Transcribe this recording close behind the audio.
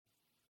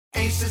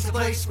Ace is the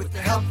place with the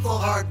helpful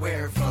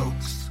hardware,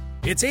 folks.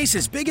 It's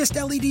Ace's biggest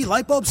LED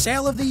light bulb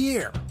sale of the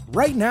year.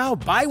 Right now,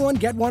 buy one,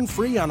 get one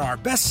free on our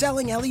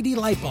best-selling LED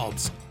light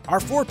bulbs. Our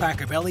 4-pack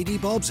of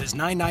LED bulbs is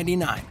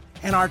 $9.99,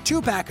 and our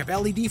 2-pack of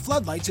LED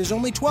floodlights is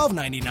only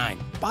 $12.99.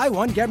 Buy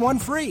one, get one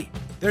free.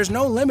 There's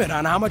no limit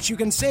on how much you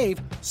can save,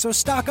 so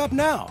stock up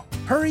now.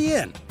 Hurry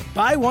in.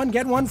 Buy one,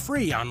 get one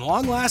free on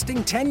long-lasting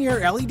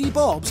 10-year LED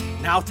bulbs,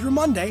 now through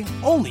Monday,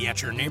 only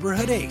at your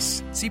neighborhood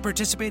Ace. See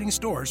participating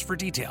stores for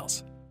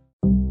details.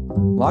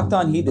 Locked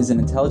On Heat is an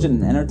intelligent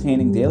and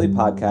entertaining daily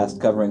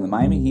podcast covering the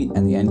Miami Heat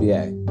and the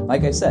NBA.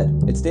 Like I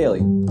said, it's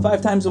daily,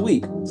 5 times a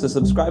week, so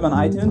subscribe on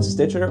iTunes,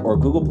 Stitcher, or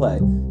Google Play,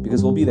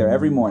 because we'll be there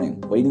every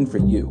morning, waiting for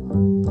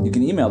you. You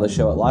can email the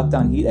show at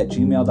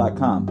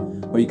lockdownheat@gmail.com,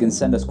 where you can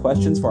send us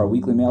questions for our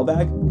weekly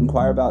mailbag,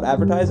 inquire about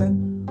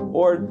advertising,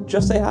 or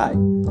just say hi.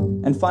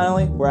 And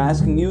finally, we're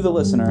asking you, the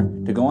listener,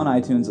 to go on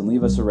iTunes and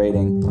leave us a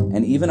rating,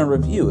 and even a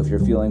review if you're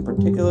feeling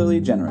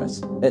particularly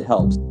generous. It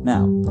helps.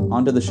 Now,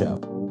 on to the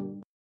show.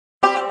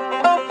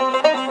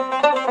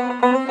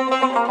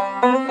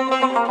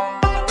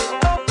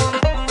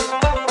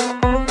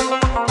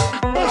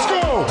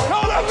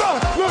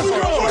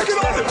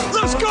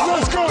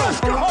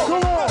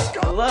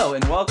 Hello,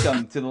 and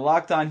welcome to the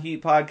Locked On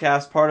Heat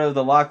podcast, part of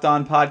the Locked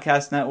On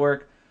Podcast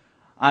Network.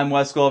 I'm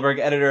Wes Goldberg,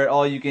 editor at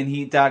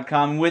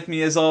allyoucanheat.com. With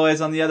me, as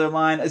always, on the other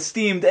line,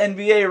 esteemed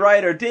NBA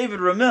writer David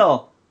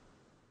Ramil.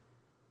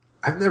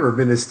 I've never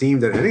been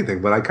esteemed at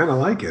anything, but I kind of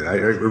like it. I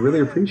really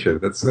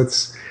appreciate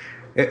it.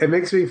 It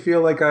makes me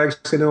feel like I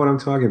actually know what I'm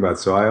talking about,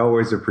 so I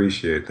always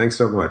appreciate it. Thanks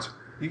so much.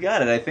 You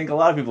got it. I think a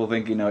lot of people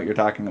think you know what you're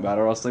talking about,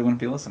 or else they wouldn't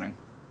be listening.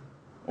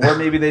 Or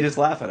maybe they just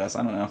laugh at us.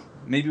 I don't know.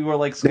 Maybe we're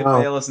like Skip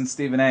Bayless and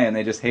Stephen A, and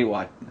they just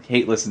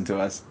hate listen to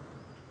us.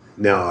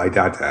 No, I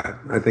doubt that.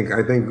 I think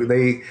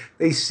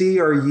they see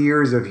our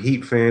years of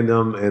Heat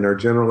fandom and our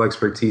general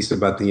expertise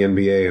about the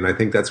NBA, and I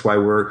think that's why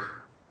we're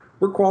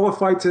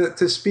qualified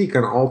to speak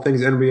on all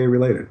things NBA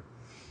related.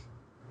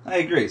 I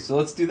agree. So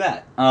let's do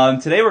that.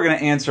 Today we're going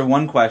to answer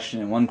one question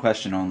and one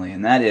question only,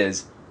 and that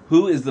is,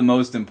 who is the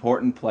most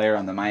important player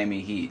on the Miami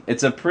Heat?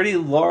 It's a pretty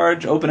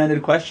large,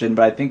 open-ended question,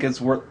 but I think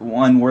it's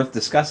one worth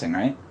discussing,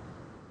 right?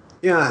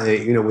 Yeah,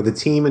 with the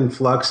team in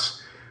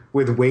flux.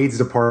 With Wade's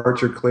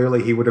departure,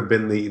 clearly he would have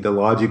been the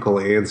logical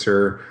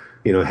answer,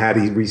 had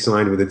he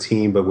re-signed with the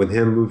team. But with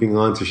him moving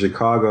on to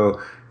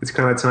Chicago, it's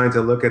kind of time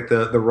to look at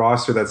the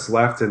roster that's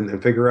left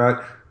and figure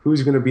out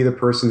who's going to be the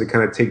person to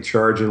kind of take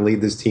charge and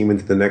lead this team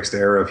into the next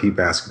era of Heat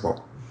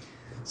basketball.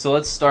 So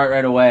let's start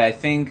right away. I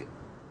think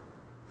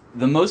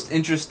the most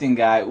interesting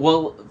guy,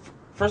 well,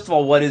 first of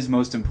all, what is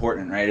most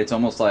important, right? It's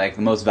almost like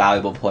the most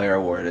valuable player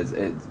award.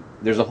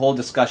 There's a whole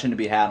discussion to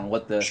be had on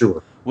what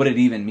it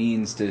even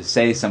means to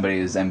say somebody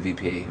is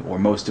MVP or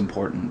most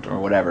important or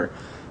whatever.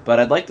 But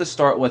I'd like to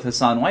start with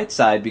Hassan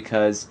Whiteside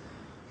because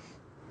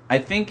I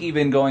think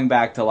even going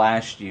back to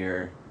last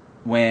year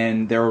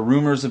when there were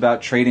rumors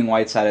about trading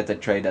Whiteside at the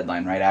trade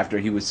deadline, right after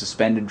he was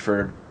suspended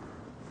for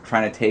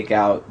trying to take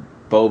out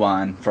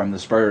Boban from the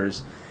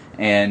Spurs,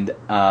 and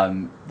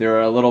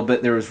there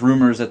was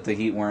rumors that the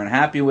Heat weren't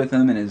happy with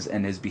him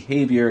and his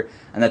behavior,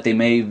 and that they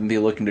may even be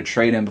looking to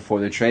trade him before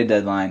the trade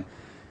deadline.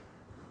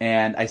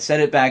 And I said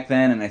it back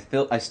then, and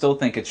I still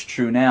think it's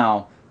true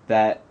now,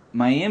 that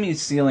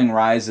Miami's ceiling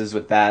rises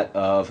with that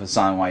of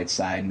Hassan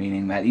Whiteside,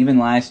 meaning that even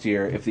last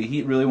year, if the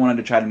Heat really wanted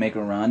to try to make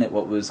a run at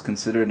what was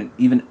considered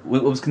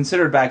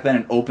back then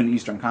an open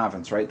Eastern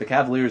Conference, right? The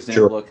Cavaliers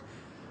didn't look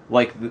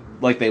like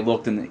they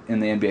looked in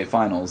the NBA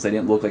Finals. They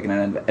didn't look like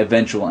an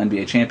eventual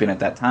NBA champion at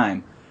that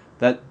time.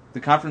 That the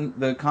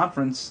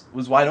conference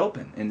was wide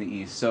open in the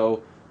East.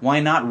 So why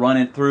not run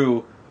it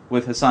through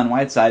with Hassan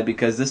Whiteside,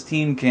 because this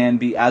team can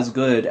be as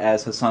good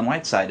as Hassan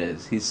Whiteside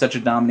is. He's such a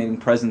dominating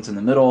presence in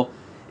the middle.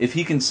 If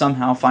he can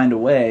somehow find a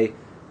way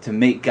to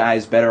make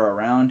guys better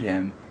around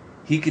him,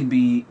 he can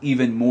be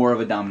even more of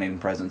a dominating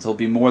presence. He'll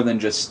be more than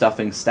just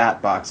stuffing stat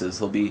boxes.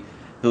 He'll be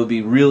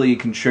really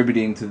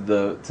contributing to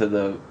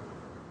the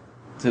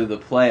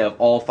play of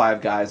all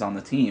 5 guys on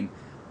the team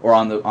or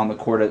on the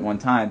court at one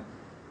time.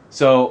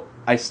 So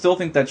I still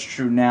think that's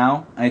true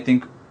now. I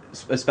think,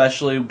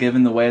 especially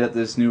given the way that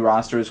this new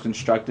roster is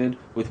constructed,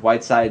 with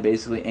Whiteside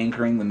basically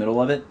anchoring the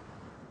middle of it,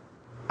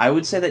 I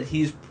would say that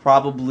he's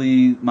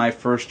probably my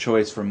first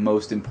choice for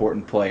most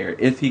important player.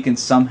 If he can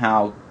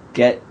somehow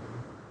get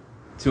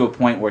to a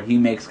point where he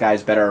makes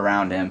guys better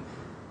around him,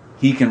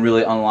 he can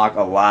really unlock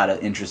a lot of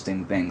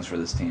interesting things for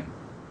this team.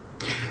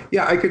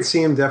 Yeah, I could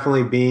see him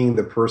definitely being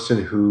the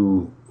person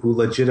who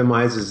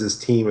legitimizes this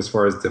team as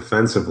far as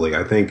defensively.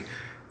 I think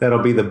that'll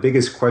be the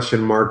biggest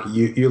question mark.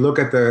 You look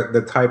at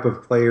the type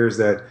of players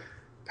that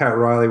Pat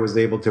Riley was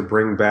able to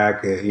bring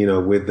back,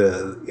 with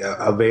the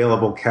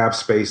available cap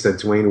space that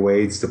Dwayne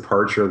Wade's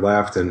departure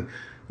left. And,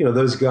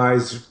 those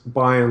guys,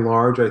 by and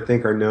large, I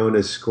think are known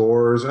as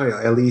scorers.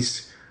 At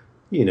least,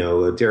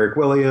 Derek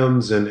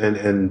Williams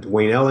and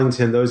Wayne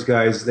Ellington, those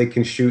guys, they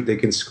can shoot, they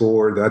can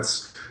score.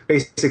 That's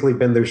basically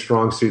been their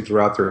strong suit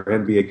throughout their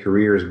NBA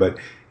careers. But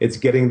it's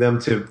getting them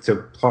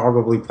to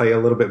probably play a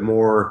little bit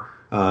more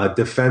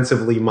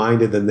defensively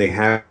minded than they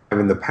have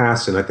in the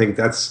past. And I think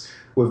that's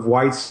with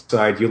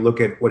Whiteside, you look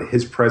at what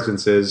his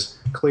presence is.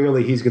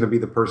 Clearly, he's going to be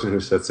the person who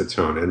sets the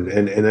tone.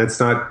 And that's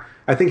not.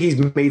 I think he's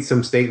made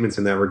some statements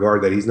in that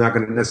regard that he's not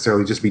going to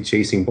necessarily just be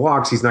chasing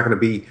blocks. He's not going to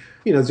be,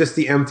 just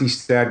the empty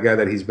stat guy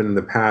that he's been in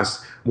the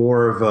past.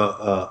 More of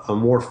a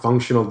more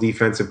functional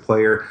defensive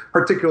player,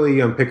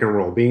 particularly on pick and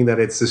roll, being that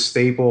it's a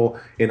staple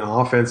in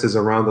offenses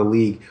around the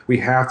league. We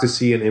have to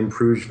see an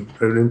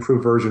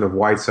improved version of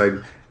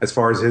Whiteside as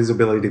far as his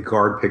ability to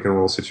guard pick and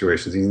roll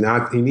situations.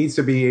 He needs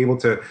to be able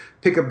to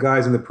pick up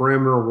guys in the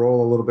perimeter,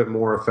 roll a little bit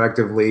more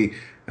effectively,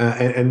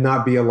 and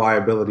not be a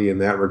liability in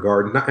that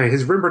regard.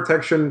 His rim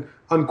protection,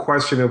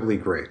 unquestionably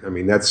great. I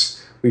mean,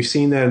 we've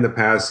seen that in the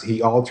past.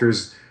 He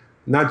alters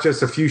not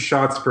just a few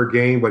shots per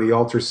game, but he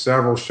alters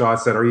several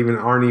shots that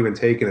aren't even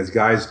taken as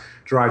guys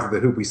drive to the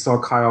hoop. We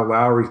saw Kyle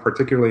Lowry,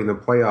 particularly in the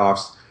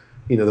playoffs,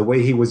 the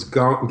way he was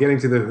getting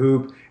to the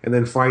hoop and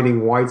then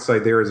finding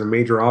Whiteside there as a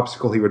major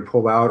obstacle, he would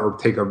pull out or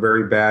take a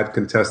very bad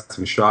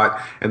contested shot.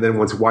 And then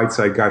once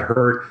Whiteside got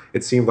hurt,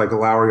 it seemed like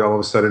Lowry all of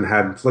a sudden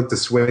had flicked the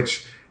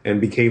switch and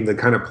became the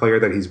kind of player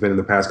that he's been in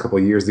the past couple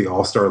of years, the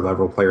all-star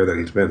level player that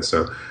he's been.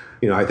 So,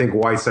 I think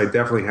Whiteside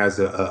definitely has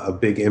a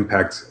big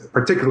impact,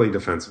 particularly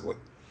defensively.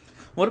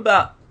 What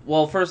about,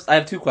 first, I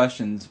have two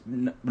questions.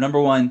 Number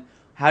one,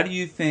 how do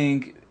you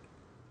think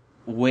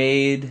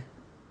Wade's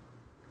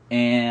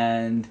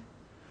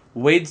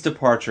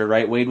departure,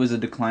 right? Wade was a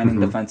declining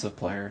defensive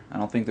player. I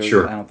don't think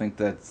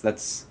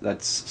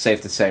that's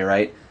safe to say,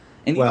 right?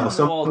 And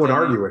some would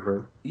argue it,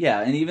 right?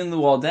 Yeah, and even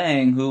Luol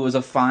Deng, who was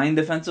a fine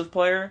defensive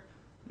player,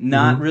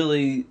 didn't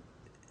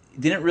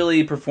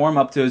really perform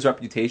up to his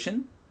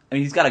reputation. I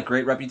mean, he's got a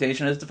great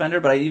reputation as a defender,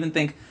 but I even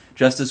think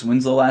Justice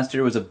Winslow last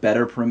year was a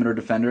better perimeter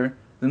defender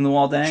than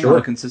Luol Deng on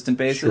a consistent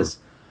basis.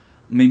 Sure.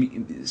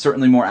 Maybe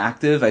certainly more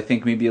active. I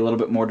think maybe a little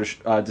bit more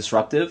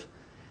disruptive.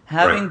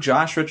 Having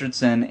Josh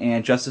Richardson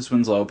and Justice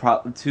Winslow,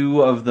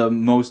 two of the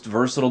most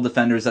versatile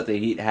defenders that the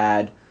Heat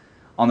had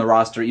on the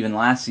roster even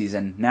last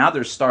season, now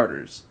they're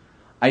starters.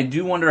 I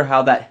do wonder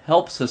how that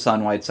helps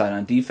Hassan Whiteside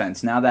on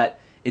defense, now that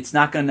it's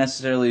not going to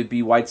necessarily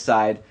be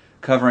Whiteside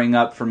covering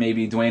up for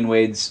maybe Dwayne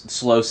Wade's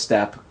slow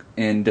step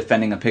in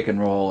defending a pick and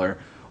roll,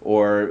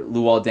 or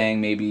Luol Deng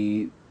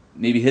maybe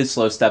his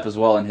slow step as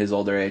well in his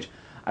older age.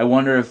 I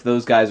wonder if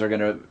those guys are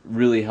going to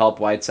really help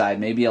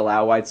Whiteside, maybe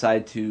allow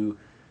Whiteside to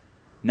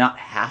not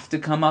have to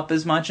come up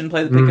as much and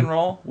play the pick and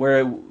roll,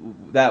 where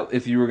that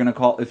if you were going to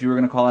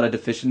call out a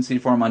deficiency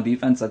for him on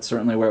defense, that's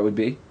certainly where it would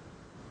be.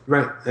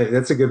 Right,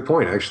 that's a good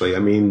point. Actually, I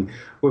mean,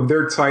 with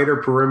their tighter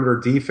perimeter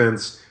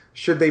defense,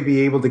 should they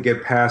be able to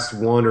get past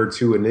one or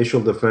two initial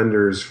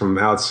defenders from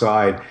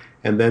outside,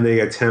 and then they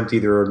attempt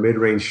either a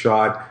mid-range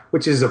shot,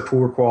 which is a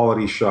poor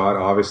quality shot,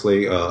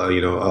 obviously, a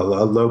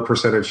low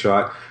percentage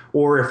shot,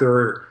 or if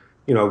they're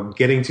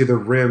getting to the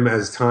rim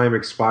as time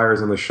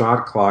expires on the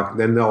shot clock,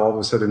 then they'll all of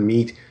a sudden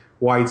meet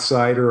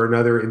Whiteside or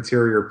another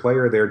interior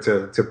player there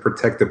to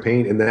protect the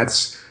paint, and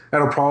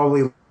that'll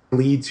probably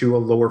lead to a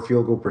lower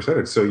field goal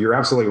percentage. So you're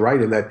absolutely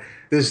right in that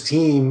this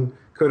team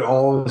could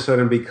all of a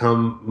sudden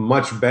become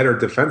much better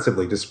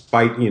defensively,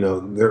 despite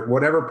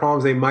whatever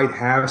problems they might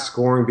have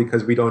scoring,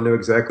 because we don't know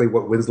exactly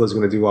what Winslow's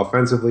going to do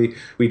offensively.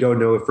 We don't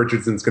know if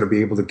Richardson's going to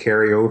be able to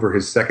carry over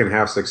his second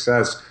half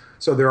success.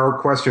 So there are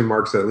question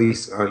marks, at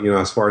least,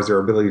 as far as their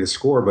ability to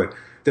score. But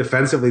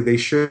defensively, they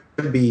should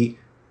be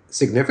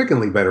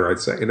significantly better, I'd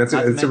say. And that's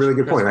a really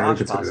good point. I hadn't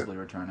considered possibly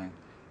returning.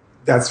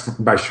 That's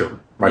by sure,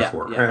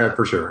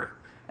 for sure.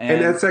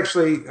 And that's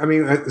actually, I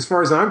mean, as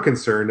far as I'm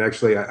concerned,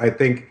 actually, I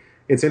think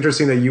it's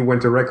interesting that you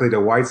went directly to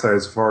Whiteside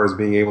as far as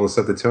being able to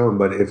set the tone.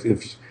 But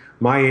if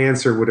my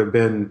answer would have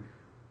been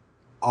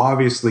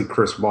obviously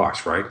Chris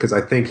Bosh, right? Because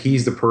I think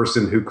he's the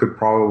person who could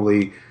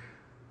probably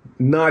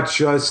not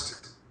just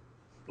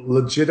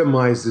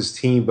legitimize this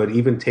team, but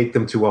even take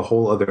them to a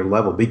whole other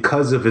level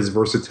because of his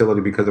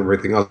versatility, because of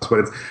everything else.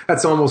 But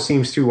that's almost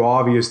seems too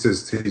obvious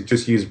to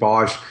just use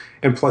Bosh.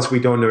 And plus, we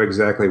don't know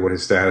exactly what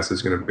his status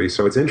is going to be.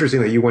 So it's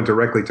interesting that you went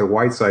directly to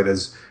Whiteside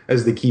as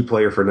the key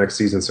player for next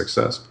season's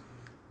success.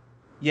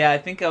 Yeah, I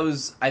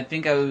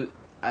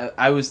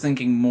was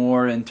thinking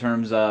more in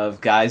terms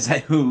of guys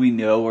who we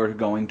know are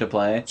going to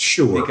play.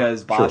 Sure.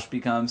 Because Bosh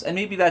becomes, and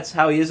maybe that's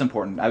how he is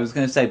important. I was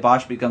going to say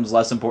Bosh becomes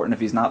less important if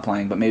he's not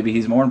playing, but maybe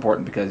he's more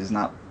important because he's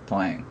not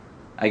playing.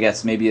 I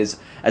guess maybe as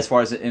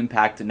far as the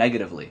impact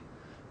negatively.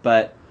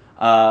 But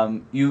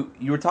you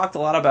were talked a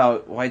lot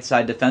about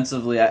Whiteside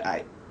defensively.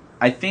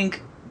 I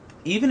think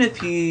even if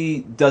he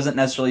doesn't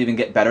necessarily even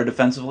get better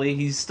defensively,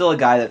 he's still a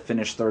guy that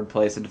finished third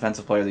place in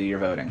Defensive Player of the Year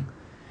voting.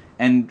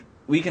 And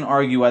we can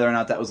argue whether or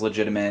not that was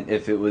legitimate,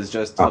 if it was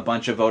just a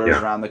bunch of voters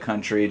around the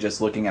country just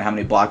looking at how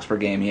many blocks per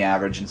game he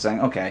averaged and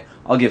saying, okay,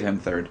 I'll give him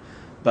third.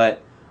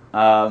 But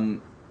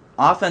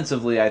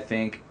offensively, I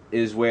think,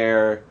 is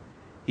where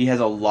he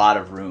has a lot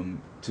of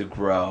room to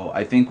grow.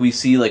 I think we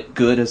see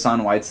good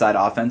Hassan Whiteside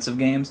offensive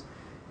games,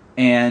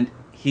 and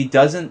he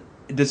doesn't,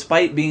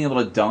 despite being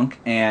able to dunk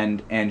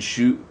and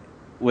shoot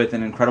with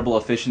an incredible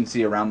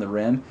efficiency around the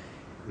rim,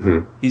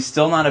 he's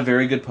still not a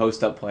very good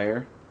post-up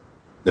player.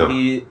 No.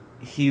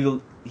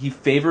 He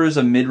favors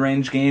a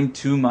mid-range game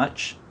too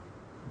much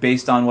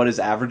based on what his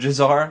averages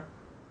are.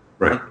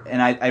 Right.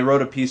 And I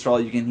wrote a piece for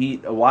All You Can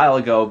Heat a while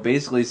ago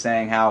basically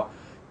saying how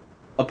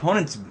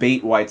opponents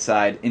bait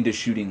Whiteside into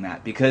shooting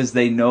that because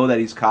they know that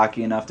he's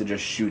cocky enough to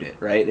just shoot it,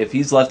 right? If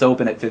he's left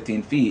open at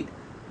 15 feet,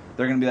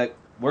 they're going to be like,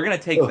 we're going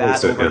to take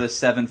that over the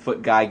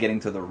 7-foot guy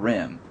getting to the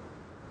rim.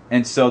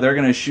 And so they're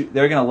going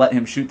to let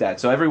him shoot that.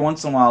 So every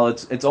once in a while,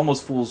 it's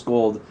almost fool's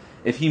gold.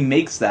 If he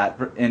makes that,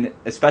 and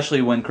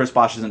especially when Chris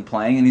Bosh isn't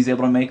playing and he's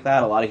able to make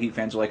that, a lot of Heat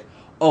fans are like,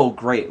 oh,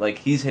 great, like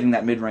he's hitting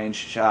that mid-range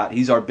shot.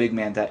 He's our big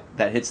man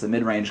that hits the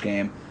mid-range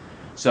game.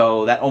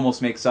 So that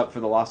almost makes up for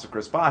the loss of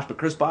Chris Bosh. But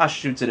Chris Bosh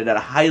shoots it at a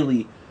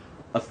highly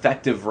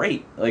effective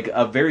rate, like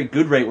a very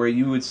good rate where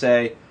you would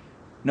say,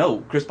 no,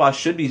 Chris Bosh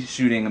should be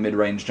shooting a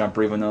mid-range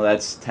jumper, even though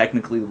that's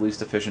technically the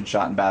least efficient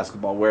shot in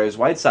basketball. Whereas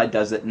Whiteside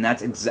does it, and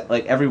that's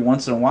like every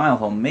once in a while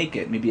he'll make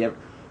it. Maybe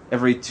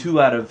every 2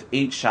 out of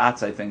 8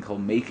 shots, I think he'll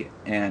make it,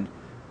 and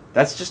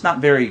that's just not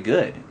very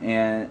good.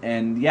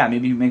 And yeah,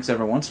 maybe he makes it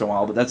every once in a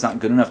while, but that's not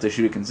good enough to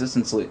shoot it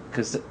consistently.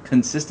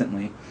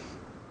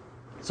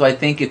 So I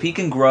think if he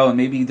can grow and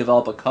maybe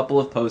develop a couple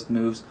of post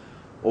moves,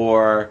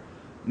 or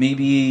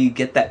maybe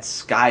get that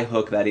sky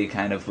hook that he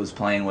kind of was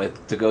playing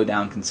with to go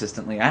down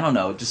consistently. I don't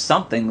know, just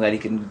something that he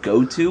can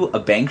go to, a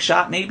bank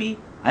shot maybe.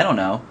 I don't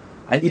know.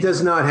 He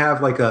does not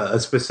have like a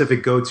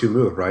specific go-to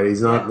move, right?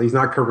 He's not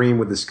Kareem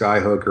with the sky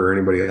hook or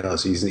anybody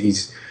else.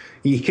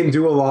 He can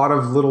do a lot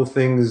of little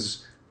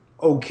things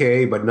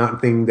okay, but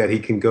nothing that he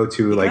can go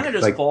to. He like kind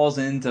of just falls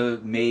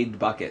into made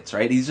buckets,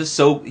 right? He's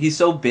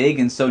so big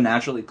and so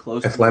naturally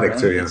close. Athletic to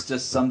the rim. Too, yeah. It's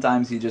just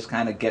sometimes he just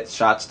kind of gets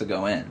shots to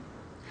go in.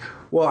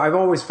 Well, I've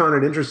always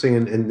found it interesting,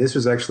 and this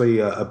was actually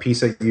a piece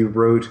that you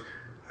wrote,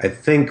 I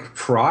think,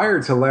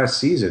 prior to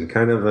last season,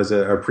 kind of as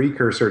a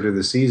precursor to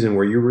the season,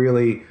 where you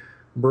really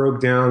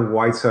broke down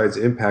Whiteside's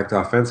impact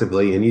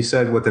offensively, and you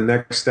said what the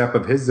next step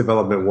of his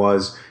development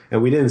was,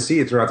 and we didn't see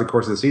it throughout the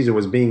course of the season,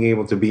 was being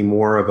able to be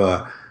more of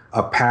a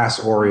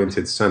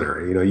pass-oriented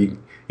center. You know,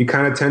 you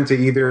kind of tend to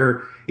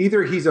either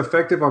he's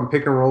effective on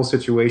pick-and-roll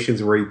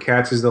situations where he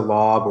catches the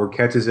lob or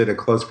catches it at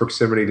close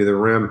proximity to the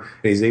rim, and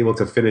he's able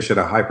to finish at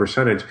a high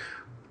percentage,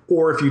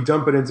 or if you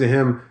dump it into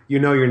him, you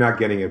know you're not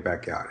getting it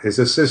back out. His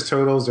assist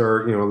totals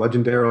are,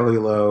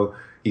 legendarily low.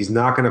 He's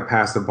not going to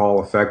pass the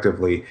ball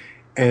effectively.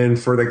 And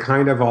for the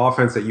kind of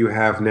offense that you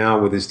have now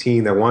with his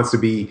team that wants to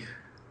be,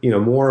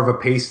 more of a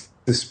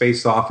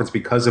pace-to-space offense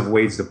because of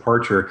Wade's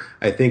departure,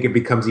 I think it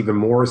becomes even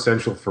more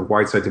essential for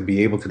Whiteside to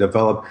be able to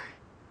develop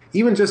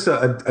even just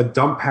a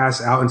dump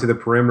pass out into the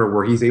perimeter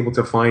where he's able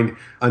to find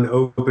an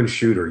open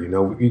shooter. You're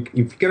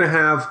going to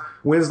have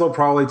Winslow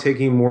probably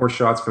taking more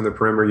shots from the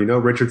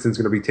perimeter. Richardson's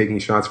going to be taking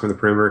shots from the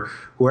perimeter.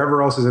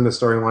 Whoever else is in the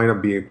starting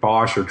lineup, be it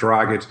Bosh or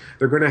Dragic,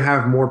 they're going to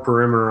have more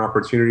perimeter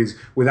opportunities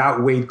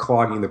without Wade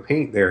clogging the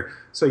paint there.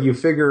 So you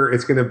figure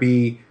it's going to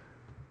be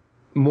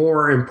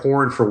more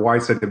important for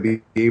Whiteside to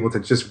be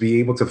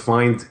able to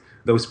find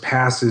those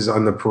passes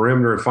on the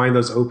perimeter and find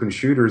those open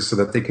shooters so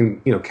that they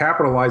can,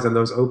 capitalize on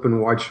those open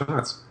wide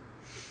shots.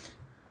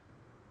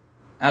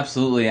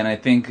 Absolutely, and I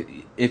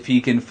think if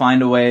he can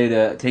find a way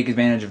to take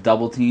advantage of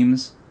double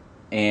teams,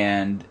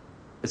 and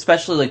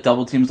especially like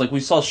double teams, like we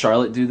saw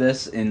Charlotte do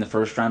this in the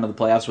first round of the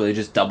playoffs where they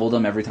just doubled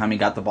him every time he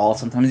got the ball,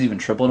 sometimes even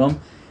tripled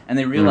him, and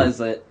they realized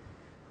that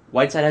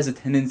Whiteside has a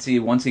tendency,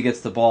 once he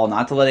gets the ball,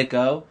 not to let it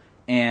go.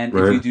 And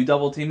if you do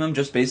double team him,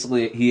 just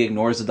basically he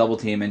ignores the double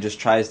team and just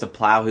tries to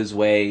plow his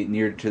way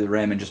near to the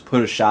rim and just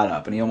put a shot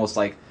up. And he'll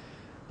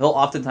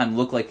oftentimes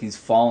look like he's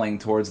falling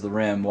towards the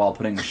rim while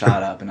putting the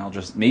shot up.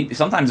 And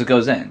sometimes it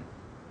goes in,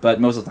 but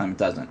most of the time it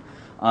doesn't.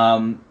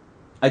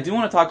 I do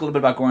want to talk a little bit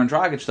about Goran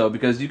Dragic, though,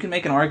 because you can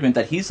make an argument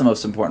that he's the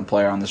most important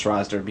player on this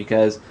roster,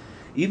 because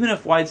even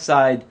if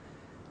Whiteside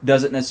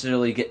doesn't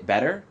necessarily get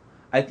better,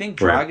 I think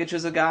Dragic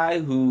is a guy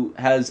who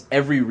has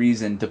every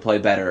reason to play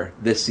better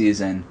this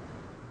season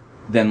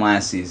than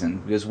last season,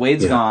 because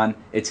Wade's gone.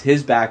 It's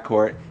his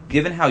backcourt.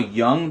 Given how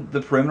young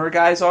the perimeter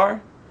guys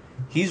are,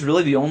 he's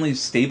really the only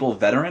stable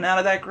veteran out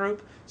of that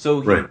group. So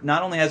he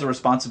not only has a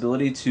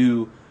responsibility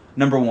to,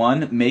 number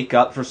one, make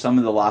up for some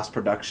of the lost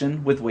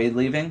production with Wade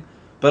leaving,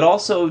 but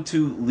also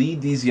to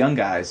lead these young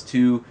guys,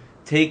 to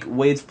take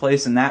Wade's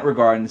place in that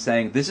regard and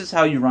saying, this is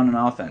how you run an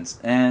offense.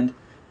 And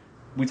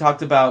we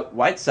talked about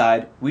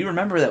Whiteside. We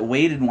remember that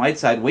Wade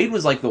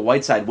was like the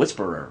Whiteside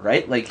whisperer,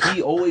 right? Like,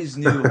 he always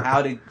knew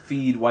how to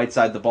feed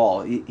Whiteside the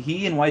ball.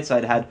 He and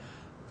Whiteside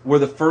were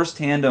the first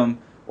tandem,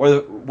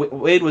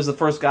 Wade was the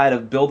first guy to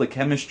build a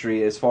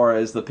chemistry as far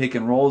as the pick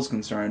and roll is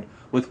concerned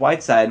with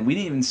Whiteside, and we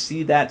didn't even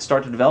see that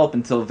start to develop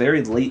until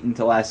very late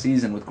into last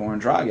season with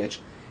Goran Dragic,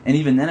 and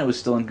even then it was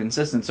still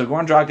inconsistent. So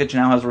Goran Dragic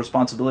now has a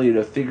responsibility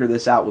to figure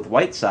this out with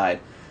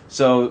Whiteside.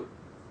 So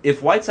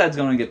if Whiteside's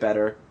going to get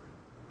better,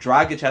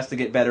 Dragic has to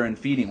get better in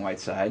feeding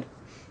Whiteside.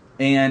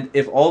 And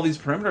if all these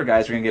perimeter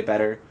guys are going to get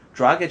better,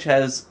 Dragic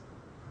has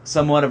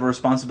somewhat of a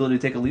responsibility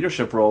to take a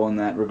leadership role in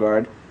that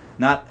regard.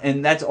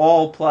 And that's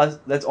all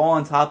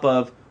on top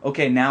of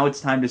okay, now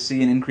it's time to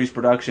see an increased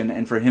production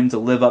and for him to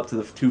live up to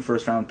the 2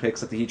 first-round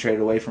picks that the Heat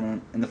traded away from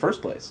him in the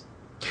first place.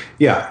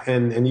 Yeah,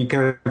 and you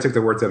kind of took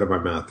the words out of my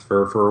mouth.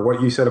 For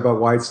what you said about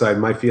Whiteside,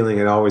 my feeling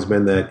had always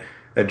been that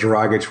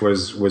Dragic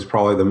was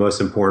probably the most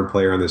important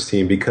player on this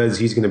team because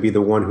he's going to be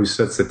the one who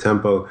sets the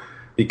tempo,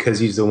 because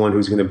he's the one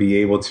who's going to be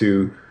able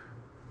to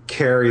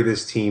carry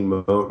this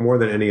team more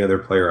than any other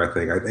player. I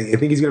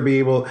think he's going to be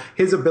able,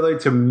 his ability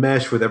to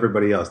mesh with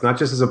everybody else, not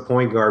just as a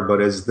point guard,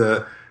 but as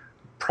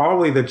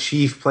probably the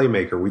chief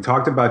playmaker. We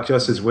talked about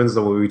Justice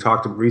Winslow when we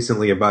talked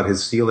recently about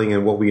his ceiling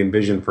and what we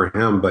envisioned for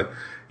him, but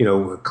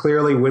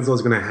clearly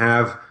Winslow's going to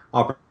have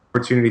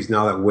opportunities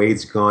now that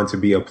Wade's gone to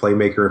be a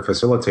playmaker and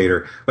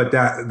facilitator, but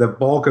that the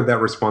bulk of that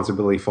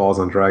responsibility falls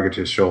on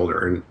Dragic's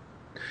shoulder. And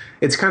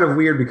it's kind of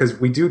weird because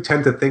we do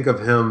tend to think of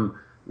him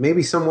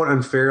maybe somewhat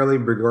unfairly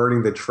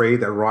regarding the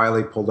trade that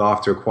Riley pulled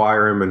off to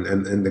acquire him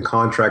and the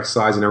contract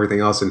size and everything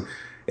else. And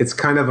it's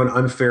kind of an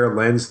unfair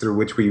lens through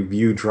which we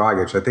view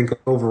Dragic. I think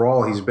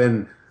overall he's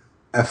been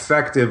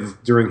effective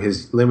during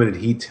his limited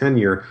Heat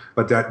tenure,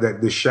 but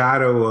that the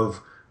shadow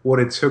of what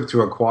it took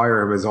to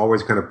acquire him has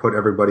always kind of put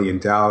everybody in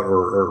doubt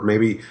or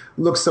maybe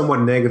looked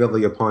somewhat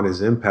negatively upon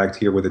his impact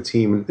here with the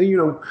team. And,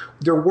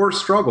 there were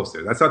struggles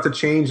there. That's not to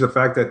change the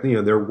fact that,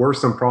 there were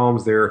some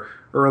problems there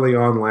early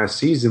on last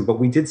season, but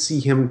we did see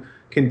him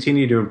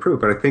continue to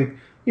improve. But I think,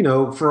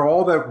 for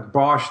all that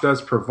Bosh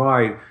does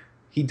provide,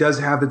 he does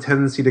have the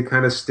tendency to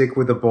kind of stick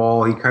with the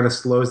ball. He kind of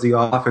slows the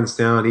offense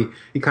down.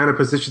 He kind of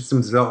positions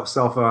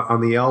himself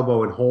on the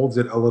elbow and holds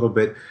it a little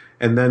bit,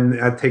 and then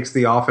that takes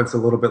the offense a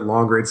little bit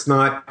longer. It's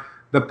not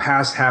the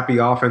pass-happy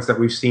offense that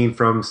we've seen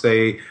from,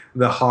 say,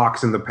 the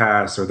Hawks in the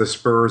past or the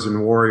Spurs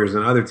and Warriors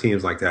and other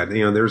teams like that.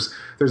 There's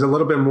a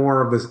little bit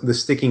more of the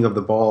sticking of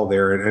the ball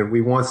there, and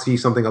we want to see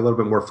something a little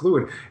bit more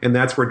fluid, and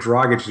that's where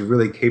Dragic is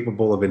really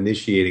capable of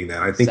initiating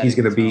that. I think he's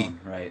going to be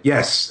 – right.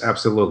 Yes,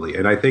 absolutely.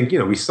 And I think,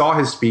 we saw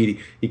his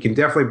speed. He can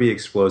definitely be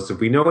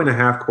explosive. We know in a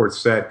half-court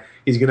set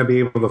he's going to be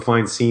able to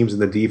find seams in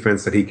the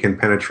defense that he can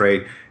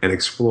penetrate and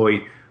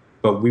exploit.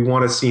 But we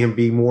want to see him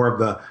be more of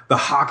the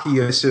hockey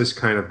assist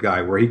kind of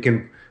guy where he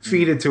can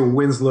feed it to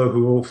Winslow,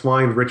 who will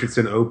find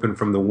Richardson open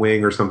from the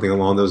wing or something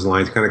along those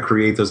lines, kind of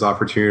create those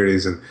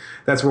opportunities. And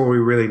that's what we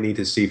really need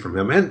to see from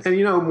him. And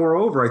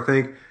moreover, I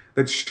think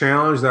the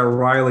challenge that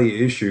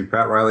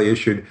Pat Riley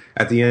issued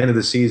at the end of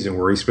the season,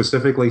 where he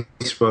specifically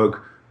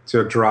spoke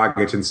to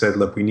Dragic and said,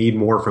 look, we need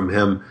more from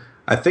him.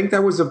 I think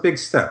that was a big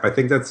step. I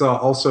think that's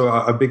also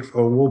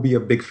will be a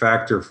big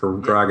factor for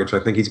Dragic.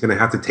 I think he's going to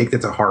have to take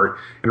that to heart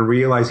and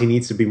realize he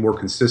needs to be more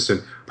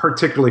consistent,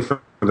 particularly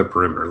from the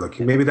perimeter. Look,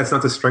 maybe that's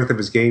not the strength of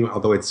his game,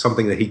 although it's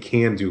something that he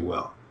can do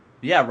well.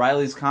 Yeah,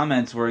 Riley's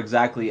comments were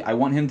exactly, I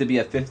want him to be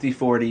a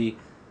 50-40,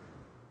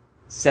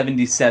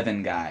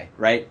 77 guy,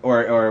 right?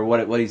 Or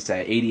what did he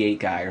say, 88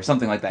 guy or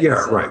something like that.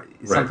 Yeah, right.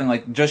 Something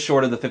like just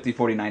short of the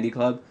 50-40-90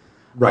 club.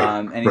 Right.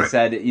 And he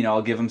said,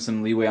 I'll give him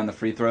some leeway on the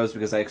free throws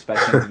because I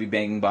expect him to be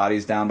banging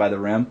bodies down by the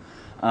rim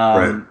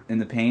in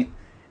the paint.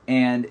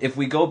 And if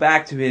we go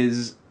back to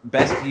his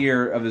best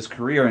year of his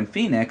career in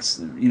Phoenix,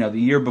 the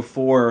year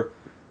before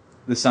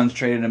the Suns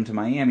traded him to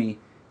Miami,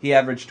 he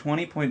averaged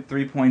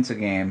 20.3 points a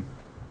game.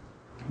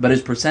 But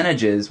his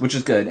percentages, which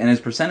is good, and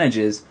his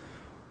percentages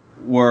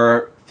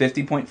were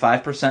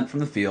 50.5% from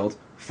the field,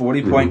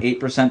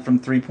 40.8% from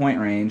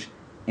three-point range,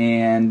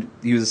 and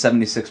he was a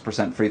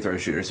 76% free throw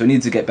shooter. So he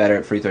needs to get better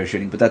at free throw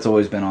shooting, but that's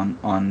always been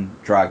on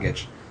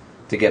Dragic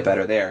to get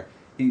better there.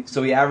 He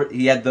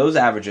had those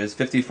averages,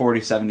 50,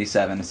 40,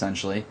 77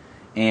 essentially,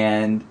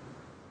 and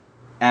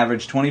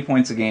averaged 20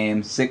 points a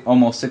game,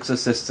 almost 6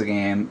 assists a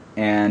game,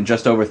 and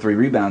just over 3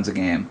 rebounds a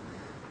game.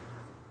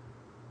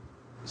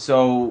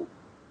 So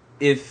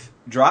if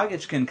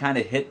Dragic can kind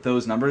of hit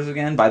those numbers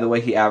again, by the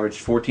way, he averaged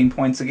 14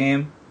 points a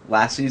game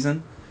last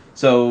season,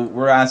 so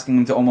we're asking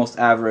him to almost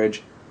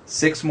average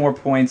 6 more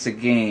points a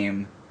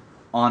game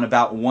on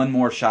about 1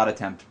 more shot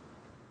attempt.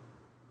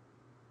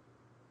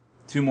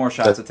 2 more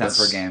shots attempt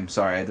per game.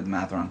 Sorry, I did the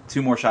math wrong.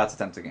 2 more shots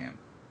attempt a game.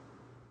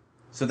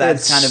 So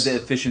that's kind of the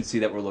efficiency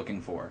that we're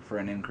looking for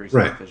an increase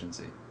in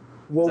efficiency.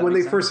 Well, when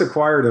they first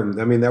acquired him,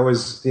 I mean, that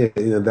was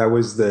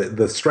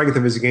the strength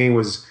of his game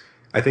was,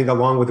 I think,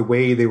 along with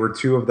Wade, they were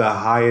 2 of the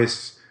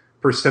highest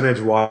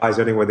percentage-wise,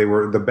 anyway, they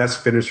were the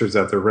best finishers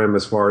at the rim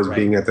as far as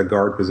being at the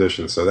guard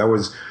position. So that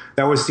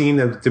was seen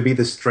to be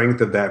the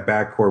strength of that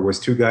backcourt, was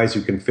 2 guys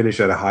who can finish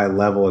at a high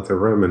level at the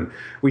rim, and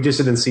we just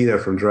didn't see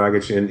that from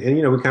Dragic. And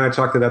we kind of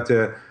chalked it up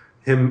to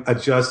him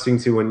adjusting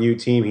to a new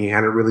team. He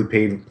hadn't really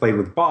played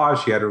with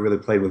Bosh. He hadn't really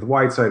played with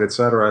Whiteside,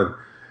 etc.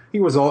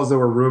 There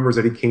were rumors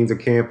that he came to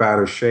camp out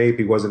of shape.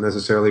 He wasn't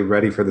necessarily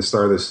ready for the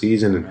start of the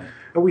season.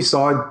 And we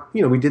saw,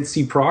 we did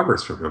see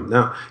progress from him.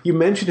 Now, you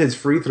mentioned his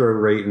free throw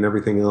rate and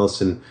everything else.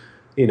 And,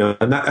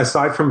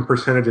 aside from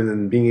percentage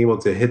and being able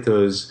to hit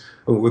those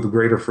with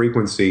greater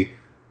frequency,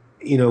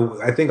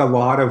 I think a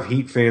lot of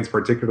Heat fans,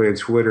 particularly on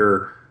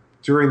Twitter,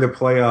 during the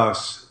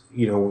playoffs,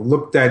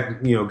 looked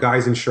at,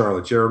 guys in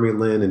Charlotte, Jeremy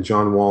Lin and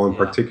John Wall in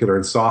particular,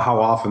 and saw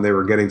how often they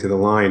were getting to the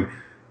line.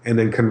 And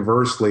then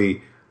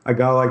conversely, a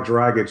guy like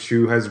Dragic,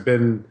 who has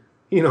been,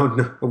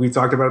 we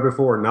talked about it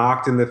before,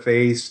 knocked in the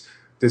face,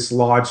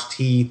 dislodged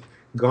teeth,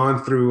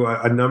 gone through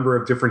a number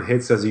of different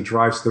hits as he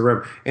drives to the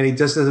rim, and he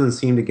just doesn't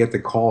seem to get the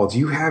call. Do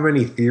you have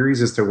any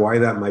theories as to why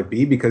that might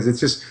be? Because it's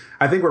just,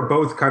 I think we're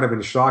both kind of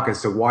in shock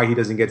as to why he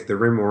doesn't get to the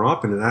rim more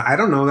often, and I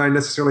don't know that I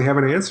necessarily have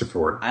an answer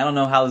for it. I don't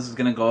know how this is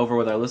going to go over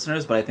with our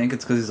listeners, but I think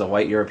it's because he's a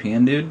white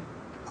European dude.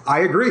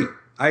 I agree.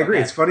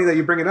 Okay. It's funny that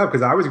you bring it up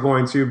because I was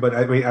going to, but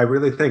I mean, I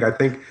really think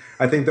the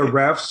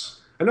refs.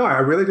 No, I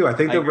really do. I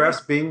think the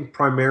refs being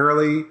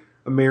primarily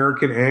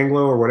American,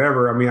 Anglo, or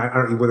whatever. I mean, I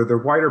don't, whether they're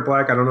white or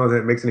black, I don't know that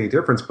it makes any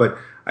difference. But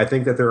I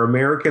think that they're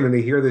American and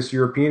they hear this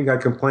European guy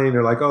complaining.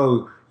 They're like,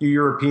 "Oh, you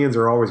Europeans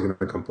are always going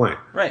to complain."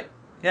 Right.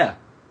 Yeah.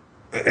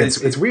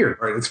 It's weird,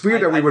 right? It's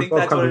weird that we would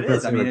both come to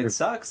this. I mean, it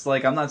sucks.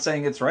 Like, I'm not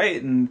saying it's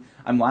right, and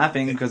I'm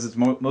laughing because it's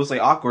mostly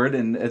awkward,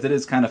 and it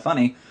is kind of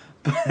funny.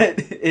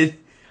 But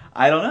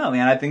I don't know,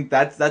 man. I think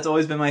that's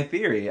always been my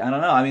theory. I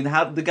don't know. I mean,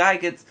 how the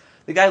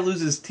guy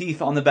loses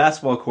teeth on the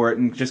basketball court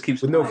and just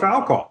keeps with no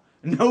foul call.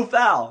 No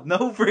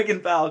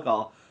freaking foul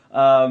call.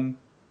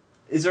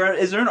 Is there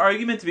an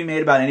argument to be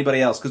made about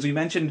anybody else? Because we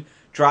mentioned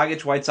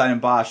Dragic, Whiteside, and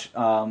Bosh.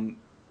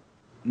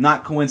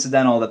 Not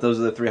coincidental that those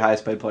are the three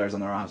highest paid players on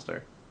the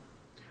roster.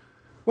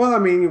 Well, I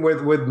mean,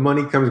 with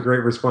money comes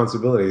great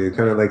responsibility.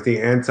 Kind of like the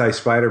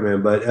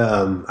anti-Spider-Man, but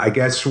I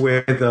guess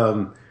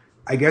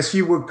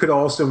you could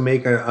also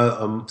make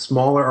a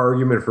smaller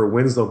argument for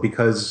Winslow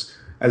because,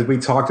 as we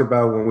talked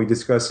about when we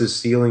discussed his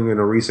ceiling in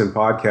a recent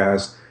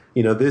podcast,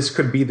 this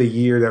could be the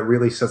year that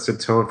really sets the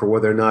tone for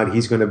whether or not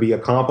he's going to be a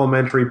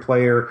complementary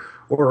player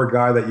or a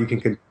guy that you can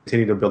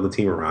continue to build a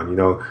team around.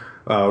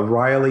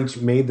 Riley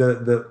made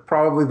the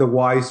probably the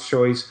wise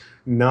choice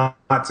not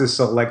to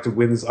select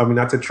Winslow. I mean,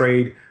 not to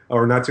trade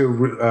or not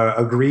to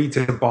agree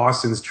to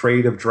Boston's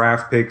trade of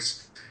draft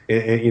picks,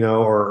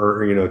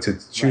 or to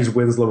choose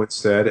Winslow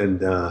instead.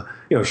 And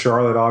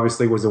Charlotte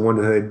obviously was the one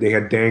that they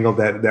had dangled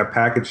that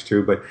package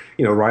to, but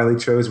Riley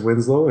chose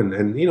Winslow, and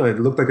it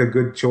looked like a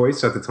good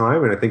choice at the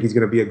time. And I think he's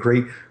going to be a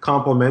great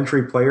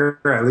complementary player.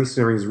 At least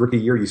during his rookie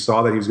year, you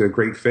saw that he was a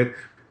great fit,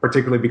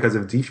 particularly because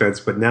of defense.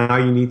 But now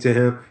you need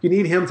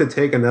him to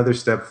take another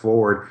step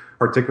forward,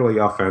 particularly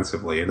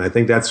offensively. And I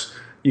think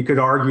you could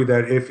argue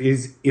that if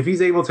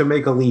he's able to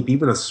make a leap,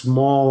 even a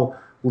small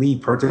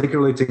leap,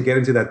 particularly to get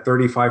into that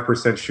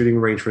 35% shooting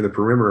range from the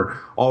perimeter,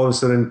 all of a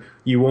sudden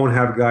you won't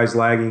have guys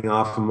lagging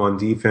off him on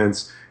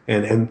defense,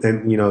 and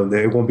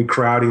they won't be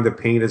crowding the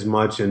paint as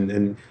much,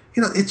 and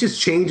it just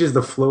changes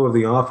the flow of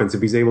the offense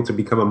if he's able to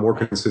become a more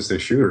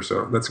consistent shooter.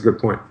 So that's a good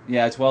point.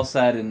 Yeah, it's well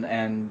said,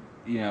 and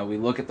we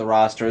look at the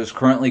roster as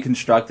currently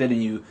constructed,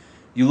 and you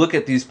look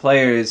at these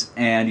players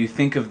and you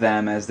think of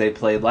them as they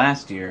played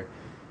last year,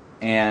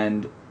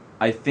 and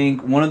I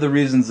think one of the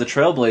reasons the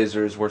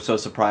Trailblazers were so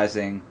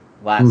surprising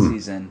last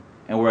season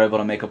and were able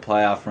to make a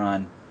playoff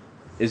run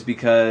is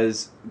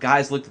because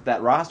guys looked at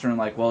that roster and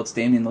like, well, it's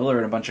Damian Lillard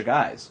and a bunch of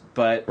guys.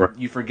 But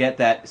you forget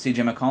that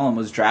C.J. McCollum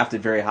was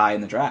drafted very high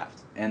in the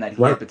draft and that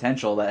he had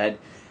potential that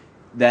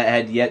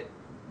had yet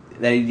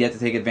to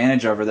take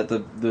advantage of, or that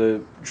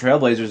the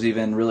Trailblazers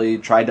even really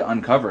tried to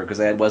uncover because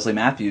they had Wesley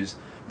Matthews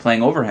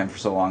playing over him for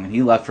so long, and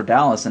he left for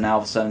Dallas, and now all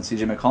of a sudden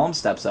C.J. McCollum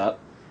steps up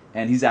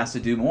and he's asked to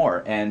do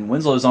more. And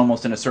Winslow is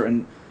almost in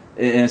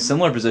a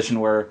similar position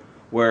where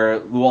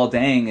Luol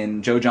Deng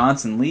and Joe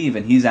Johnson leave,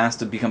 and he's asked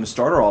to become a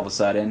starter all of a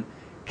sudden.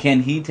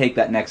 Can he take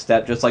that next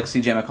step, just like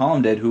C.J.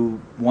 McCollum did, who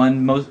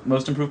won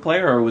most improved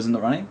player or was in the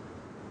running?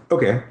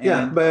 Okay,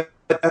 but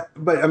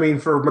I mean,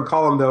 for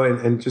McCollum though,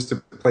 and just to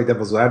play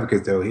devil's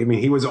advocate though, I mean,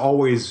 he was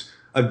always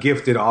a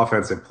gifted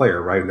offensive player,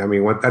 right? I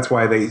mean, that's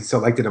why they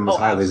selected him as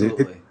highly.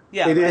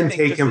 They didn't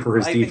take him for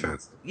his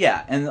defense.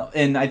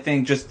 And I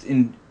think just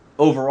in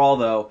overall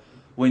though,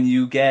 when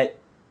you get,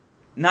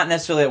 not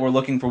necessarily that we're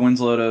looking for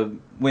Winslow to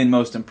win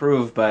most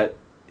improved, but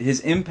his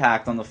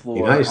impact on the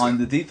floor on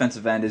the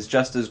defensive end is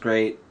just as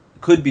great,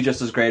 could be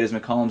just as great as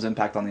McCollum's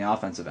impact on the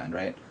offensive end,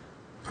 right?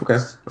 Okay,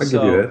 I'll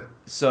give you that.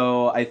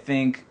 So I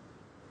think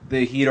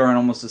the Heat are in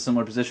almost a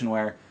similar position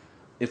where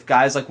if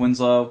guys like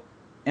Winslow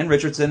and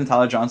Richardson and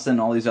Tyler Johnson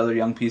and all these other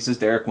young pieces,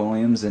 Derek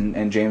Williams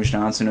and James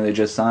Johnson, who they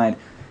just signed,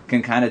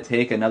 can kind of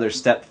take another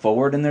step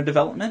forward in their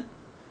development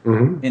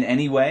in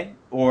any way,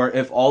 or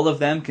if all of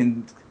them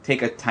can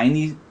take a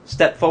tiny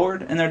step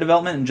forward in their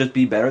development and just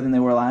be better than they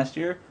were last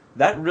year,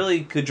 that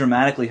really could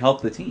dramatically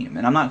help the team.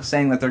 And I'm not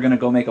saying that they're going to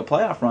go make a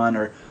playoff run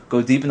or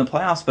go deep in the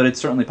playoffs, but it's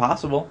certainly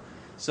possible.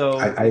 So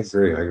I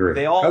agree.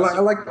 They all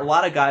a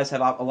lot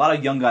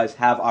of young guys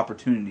have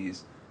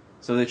opportunities,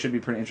 so it should be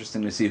pretty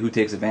interesting to see who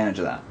takes advantage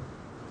of that.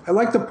 I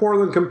like the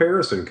Portland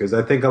comparison because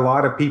I think a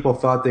lot of people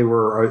thought they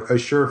were a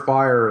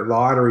surefire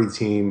lottery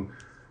team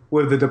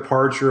with the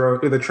departure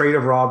of the trade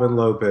of Robin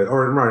Lopez,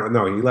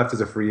 he left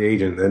as a free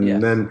agent,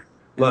 and then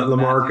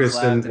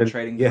LaMarcus and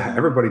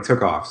everybody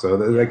took off. So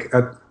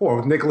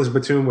Nicholas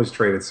Batum was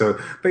traded. So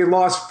they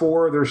lost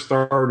 4 of their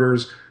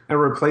starters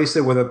and replaced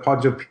it with a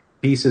bunch of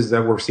pieces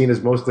that were seen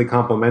as mostly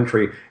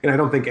complementary, and I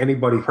don't think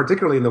anybody,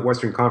 particularly in the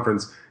Western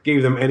Conference,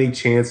 gave them any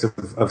chance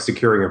of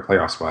securing a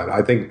playoff spot.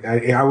 I think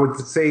I would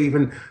say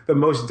even the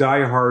most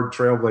diehard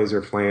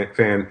Trailblazer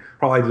fan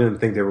probably didn't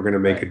think they were going to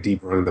make a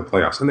deep run in the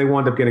playoffs, and they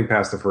wound up getting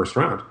past the first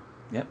round.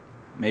 Yep.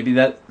 Maybe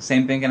that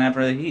same thing can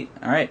happen to the Heat.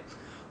 All right.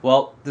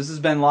 Well, this has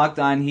been Locked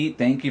On Heat.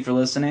 Thank you for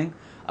listening.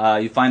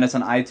 You find us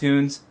on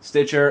iTunes,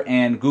 Stitcher,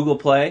 and Google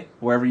Play,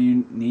 wherever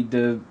you need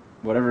to,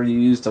 whatever you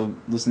use to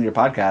listen to your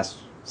podcast.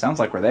 Sounds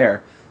like we're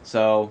there.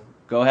 So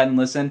go ahead and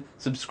listen.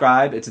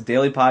 Subscribe. It's a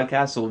daily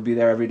podcast, so we'll be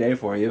there every day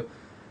for you.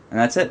 And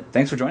that's it.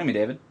 Thanks for joining me,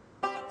 David.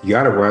 You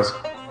got it,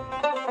 Wes.